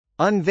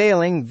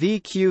Unveiling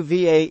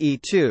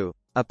VQ-VAE-2,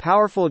 a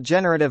powerful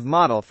generative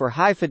model for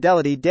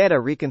high-fidelity data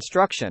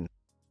reconstruction.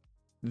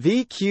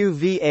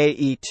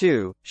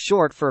 VQ-VAE-2,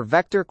 short for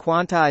Vector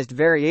Quantized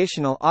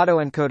Variational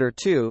Autoencoder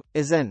 2,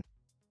 is an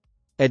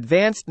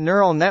advanced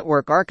neural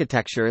network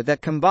architecture that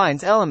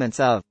combines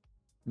elements of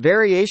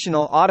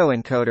variational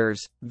autoencoders,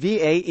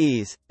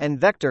 VAEs, and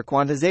vector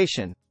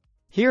quantization.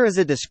 Here is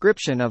a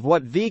description of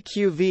what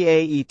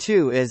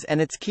VQ-VAE-2 is and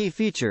its key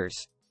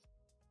features.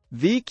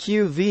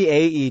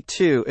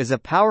 VQ-VAE-2 is a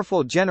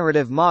powerful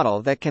generative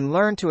model that can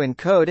learn to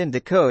encode and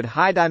decode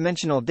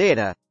high-dimensional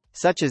data,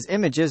 such as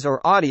images or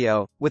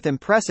audio, with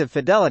impressive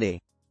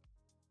fidelity.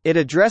 It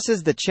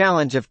addresses the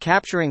challenge of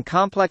capturing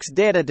complex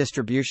data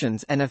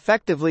distributions and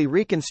effectively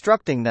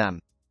reconstructing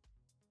them.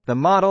 The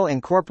model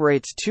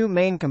incorporates two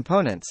main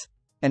components,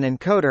 an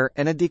encoder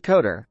and a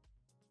decoder.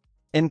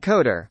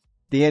 Encoder.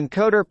 The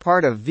encoder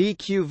part of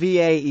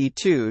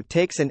VQ-VAE-2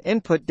 takes an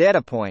input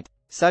data point,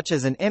 such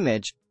as an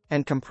image,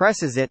 and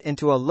compresses it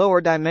into a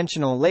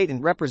lower-dimensional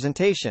latent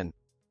representation.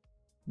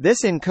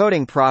 This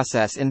encoding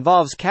process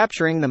involves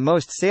capturing the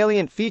most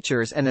salient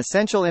features and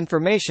essential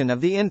information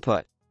of the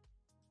input.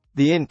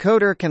 The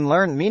encoder can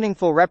learn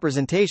meaningful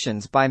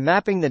representations by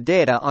mapping the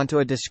data onto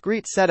a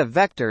discrete set of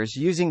vectors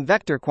using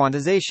vector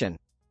quantization.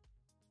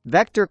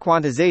 Vector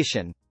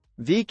quantization.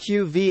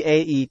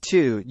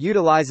 VQ-VAE-2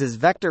 utilizes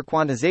vector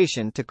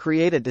quantization to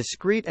create a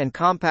discrete and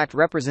compact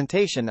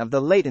representation of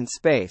the latent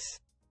space.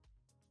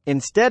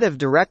 Instead of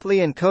directly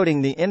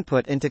encoding the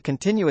input into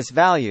continuous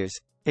values,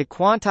 it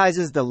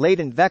quantizes the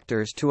latent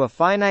vectors to a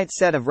finite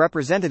set of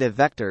representative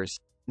vectors,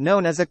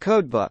 known as a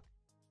codebook.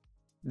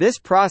 This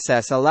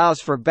process allows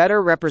for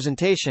better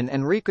representation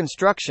and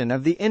reconstruction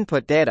of the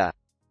input data.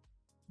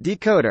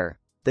 Decoder.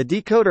 The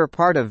decoder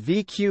part of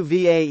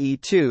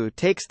VQ-VAE-2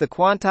 takes the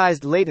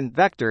quantized latent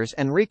vectors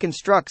and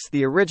reconstructs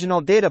the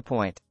original data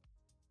point.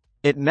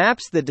 It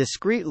maps the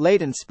discrete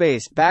latent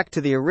space back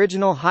to the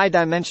original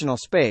high-dimensional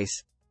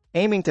space,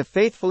 aiming to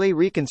faithfully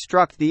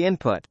reconstruct the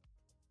input.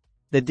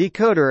 The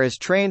decoder is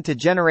trained to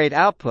generate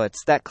outputs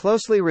that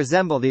closely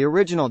resemble the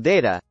original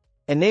data,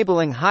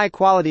 enabling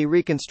high-quality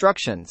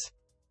reconstructions.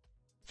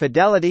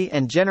 Fidelity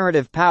and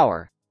generative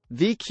power.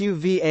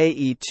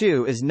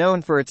 VQ-VAE-2 is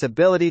known for its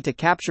ability to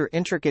capture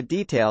intricate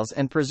details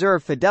and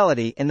preserve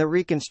fidelity in the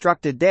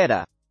reconstructed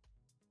data.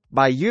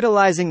 By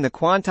utilizing the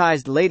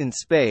quantized latent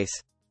space,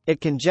 it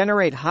can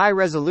generate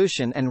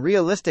high-resolution and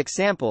realistic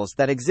samples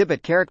that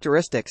exhibit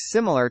characteristics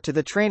similar to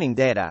the training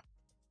data.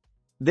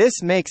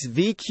 This makes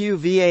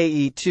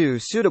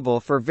VQ-VAE-2 suitable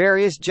for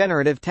various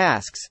generative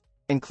tasks,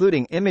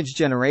 including image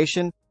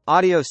generation,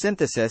 audio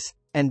synthesis,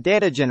 and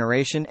data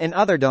generation in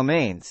other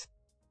domains.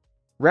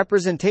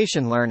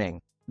 Representation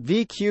learning.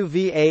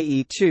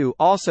 VQ-VAE-2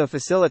 also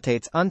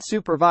facilitates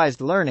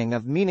unsupervised learning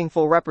of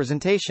meaningful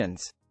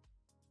representations.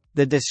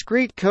 The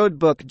discrete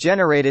codebook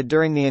generated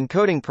during the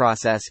encoding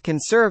process can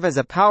serve as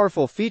a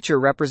powerful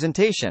feature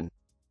representation,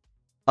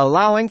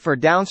 allowing for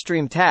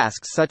downstream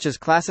tasks such as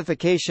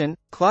classification,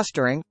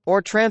 clustering,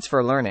 or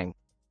transfer learning.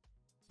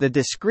 The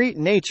discrete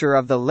nature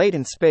of the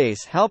latent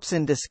space helps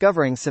in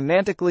discovering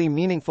semantically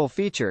meaningful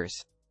features.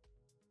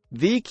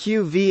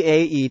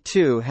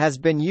 VQ-VAE-2 has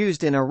been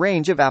used in a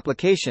range of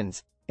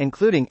applications,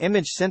 including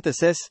image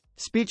synthesis,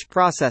 speech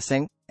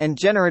processing, and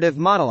generative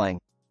modeling.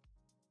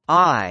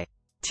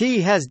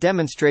 IT has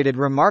demonstrated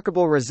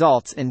remarkable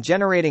results in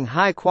generating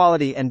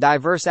high-quality and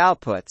diverse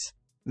outputs,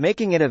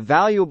 making it a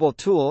valuable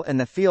tool in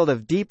the field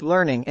of deep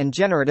learning and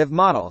generative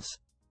models.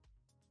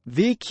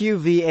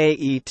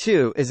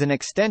 VQ-VAE-2 is an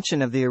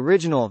extension of the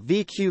original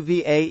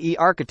VQ-VAE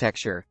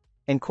architecture,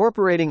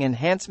 incorporating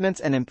enhancements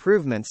and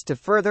improvements to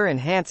further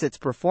enhance its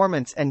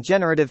performance and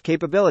generative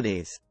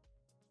capabilities.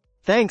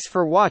 Thanks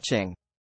for watching.